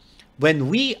 Yeah, when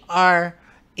we are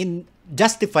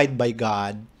justified by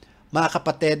God, mga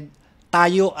kapatid,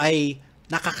 tayo ay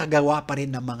nakakagawa pa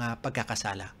rin ng mga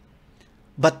pagkakasala.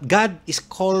 But God is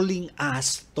calling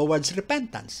us towards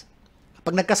repentance.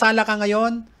 Kapag nagkasala ka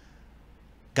ngayon,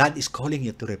 God is calling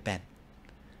you to repent.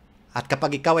 At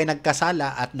kapag ikaw ay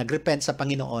nagkasala at nagrepent sa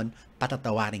Panginoon,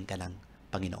 patatawarin ka ng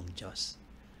Panginoong Diyos.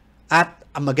 At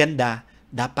ang maganda,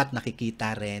 dapat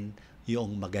nakikita rin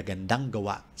yung magagandang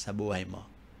gawa sa buhay mo.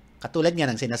 Katulad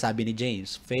nga ng sinasabi ni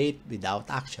James, faith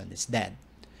without action is dead.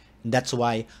 That's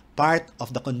why part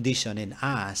of the condition in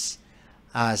us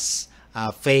as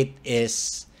faith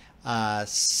is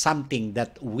something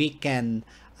that we can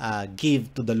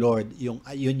give to the Lord, yun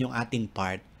yung ating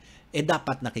part,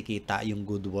 dapat nakikita yung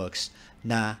good works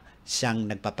na siyang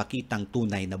nagpapakitang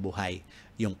tunay na buhay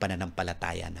yung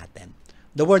pananampalataya natin.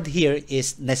 The word here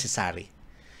is necessary.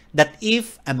 That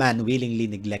if a man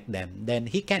willingly neglect them, then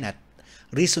he cannot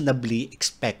reasonably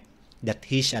expect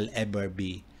that he shall ever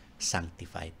be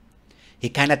sanctified. He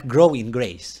cannot grow in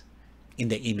grace, in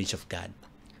the image of God.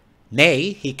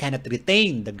 Nay, he cannot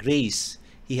retain the grace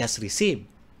he has received.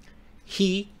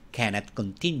 He cannot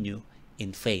continue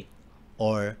in faith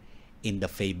or in the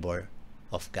favor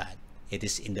of God. It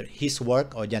is in his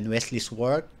work or John Wesley's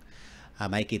work,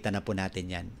 makikita na po natin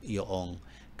yan, yung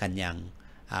kanyang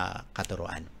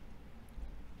katuruan.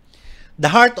 The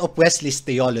heart of Wesley's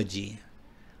theology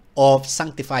of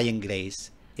sanctifying grace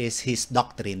is his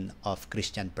doctrine of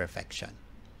Christian perfection,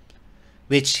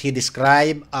 which he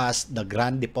described as the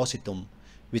grand depositum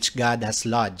which God has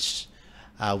lodged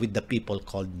with the people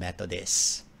called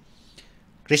Methodists.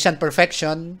 Christian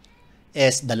perfection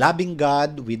is the loving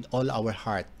God with all our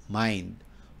heart, mind,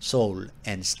 soul,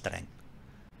 and strength.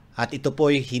 At ito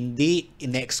po'y hindi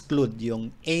ine-exclude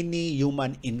yung any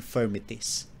human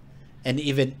infirmities and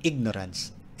even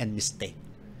ignorance and mistake.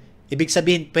 Ibig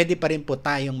sabihin, pwede pa rin po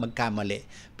tayong magkamali.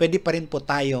 Pwede pa rin po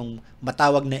tayong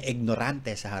matawag na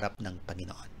ignorante sa harap ng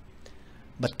Panginoon.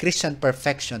 But Christian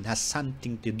perfection has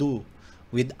something to do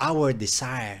with our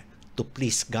desire to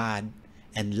please God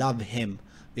and love Him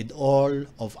with all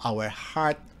of our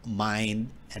heart,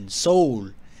 mind, and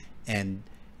soul, and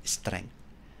strength.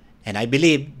 And I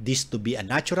believe this to be a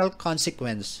natural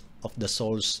consequence of the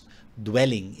soul's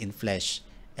dwelling in flesh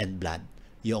and blood.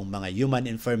 Yung mga human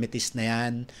infirmities na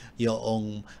yan,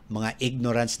 yung mga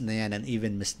ignorance na yan, and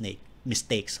even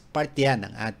mistakes, part yan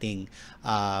ng ating,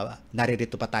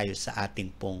 naririto pa tayo sa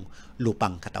ating pong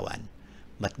lupang katawan.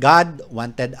 But God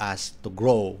wanted us to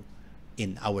grow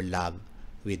in our love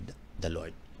with the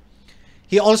Lord.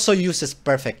 He also uses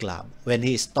perfect love when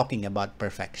He is talking about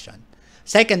perfection.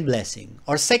 Second blessing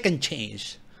or second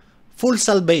change, full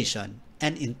salvation,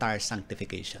 and entire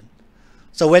sanctification.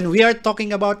 So when we are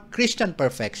talking about Christian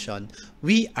perfection,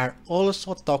 we are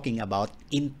also talking about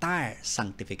entire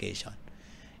sanctification.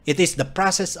 It is the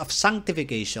process of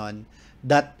sanctification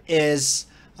that is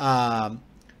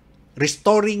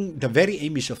restoring the very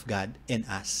image of God in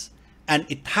us. And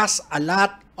it has a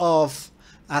lot of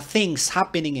things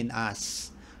happening in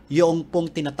us. Yung pong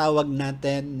tinatawag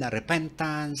natin na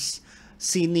repentance,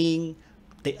 sinning,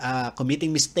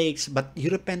 committing mistakes, but you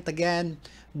repent again,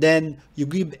 then you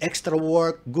give extra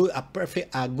work,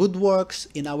 good works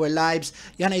in our lives.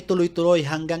 Yan ay tuloy-tuloy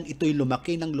hanggang ito'y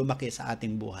lumaki ng lumaki sa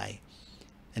ating buhay.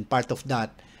 And part of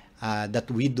that,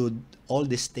 that we do all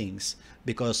these things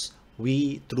because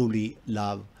we truly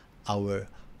love our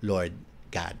Lord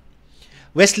God.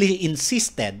 Wesley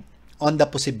insisted on the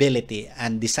possibility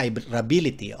and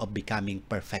desirability of becoming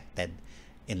perfected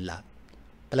in love.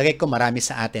 Palagay ko marami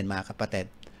sa atin, mga kapatid,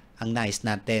 ang nais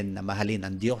natin na mahalin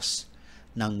ang Diyos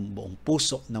ng buong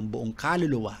puso, ng buong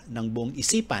kaluluwa, ng buong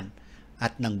isipan,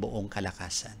 at ng buong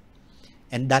kalakasan.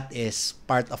 And that is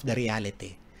part of the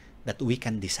reality that we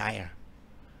can desire.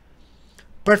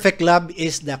 Perfect love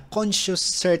is the conscious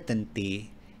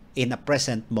certainty in a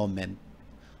present moment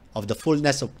of the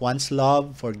fullness of one's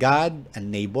love for God and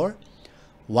neighbor.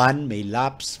 One may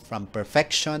lapse from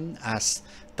perfection as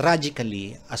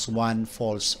tragically as one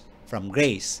falls from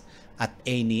grace at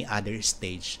any other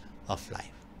stage of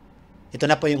life. Ito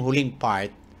na po yung huling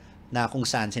part na kung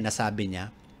saan sinasabi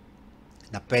niya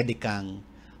na pwede kang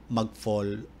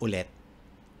mag-fall ulit.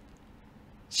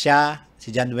 Siya,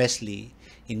 si John Wesley,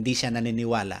 hindi siya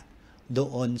naniniwala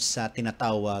doon sa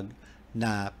tinatawag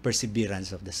na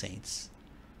perseverance of the saints.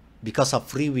 Because of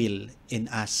free will in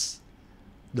us,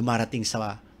 dumarating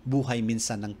sa buhay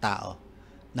minsan ng tao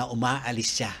na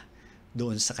umaalis siya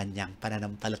doon sa kanyang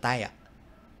pananampalataya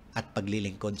at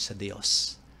paglilingkod sa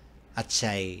Diyos. At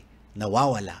siya'y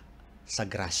nawawala sa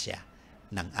grasya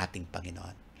ng ating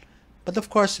Panginoon. But of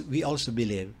course, we also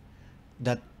believe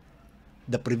that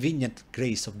the prevenient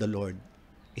grace of the Lord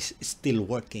is still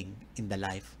working in the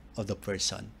life of the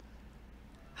person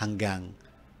hanggang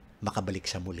makabalik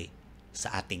siya muli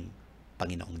sa ating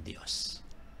Panginoong Diyos.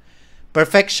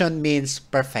 Perfection means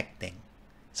perfecting.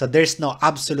 So there's no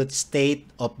absolute state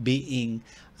of being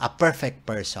a perfect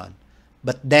person.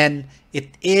 But then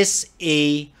it is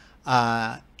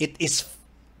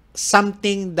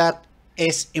something that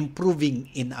is improving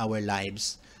in our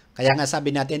lives. Kaya nga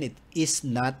sabi natin, it is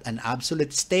not an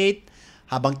absolute state.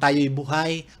 Habang tayo'y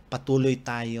buhay, patuloy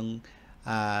tayong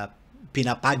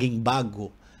pinapaging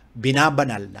bago,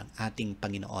 binabanal ng ating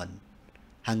Panginoon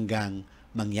hanggang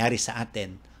mangyari sa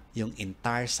atin yung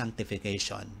entire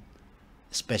sanctification,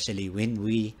 especially when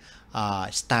we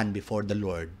stand before the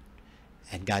Lord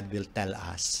and God will tell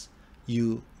us,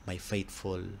 "You, my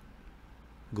faithful,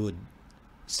 good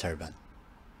servant."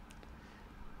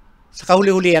 Sa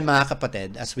kahuli-hulihan mga kapatid,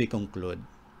 as we conclude,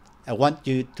 I want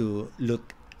you to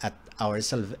look at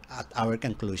our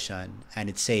conclusion, and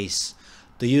it says,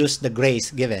 to use the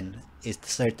grace given is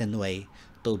a certain way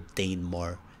to obtain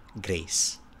more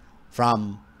grace.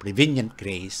 From prevenient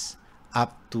grace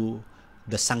up to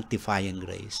the sanctifying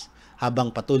grace.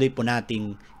 Habang patuloy po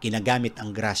nating ginagamit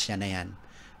ang grasya na yan,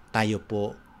 tayo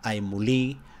po ay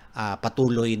muli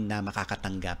patuloy na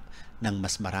makakatanggap ng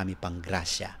mas marami pang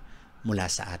grasya mula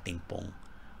sa ating pong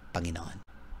Panginoon.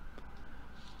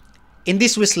 In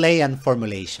this Wesleyan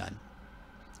formulation,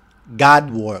 God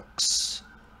works.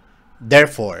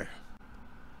 Therefore,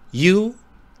 you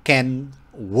can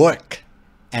work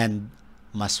and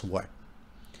must work.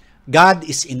 God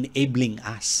is enabling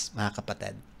us, mga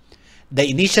kapatid. The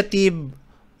initiative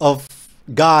of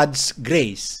God's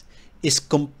grace is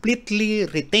completely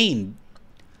retained.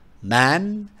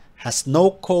 Man has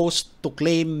no cause to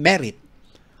claim merit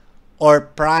or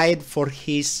pride for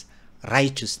his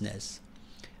righteousness.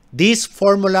 This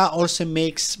formula also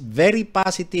makes very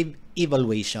positive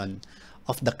evaluation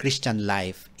of the Christian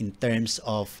life in terms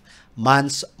of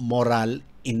man's moral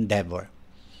endeavor.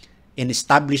 In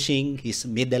establishing his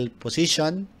middle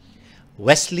position,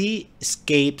 Wesley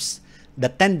escapes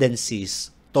the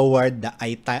tendencies toward the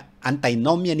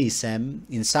antinomianism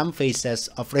in some phases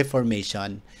of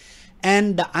Reformation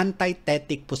and the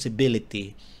antithetic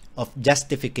possibility of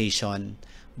justification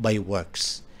by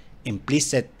works,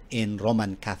 implicit in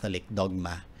Roman Catholic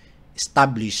dogma,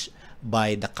 established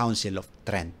by the Council of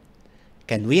Trent.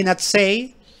 Can we not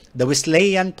say the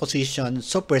Wesleyan position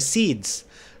supersedes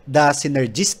the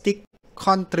synergistic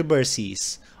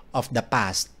controversies of the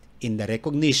past in the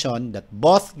recognition that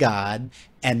both God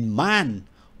and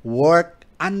man work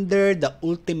under the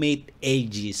ultimate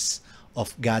aegis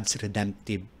of God's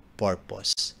redemptive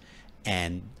purpose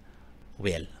and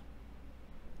will?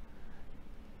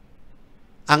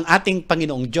 Ang ating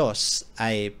Panginoong Diyos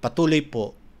ay patuloy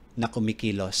po na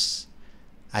kumikilos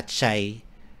at siya'y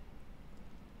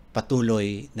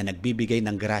patuloy na nagbibigay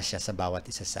ng grasya sa bawat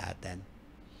isa sa atin.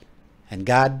 And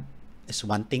God is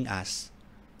wanting us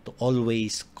to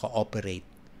always cooperate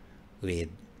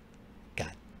with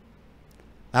God.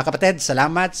 Mga kapatid,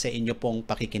 salamat sa inyo pong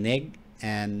pakikinig,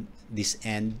 and this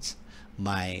ends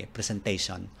my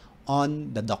presentation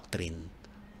on the doctrine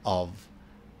of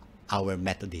our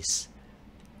Methodist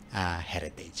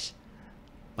heritage.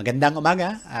 Magandang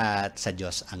umaga at sa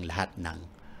Diyos ang lahat ng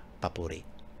papuri.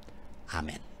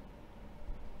 Amen.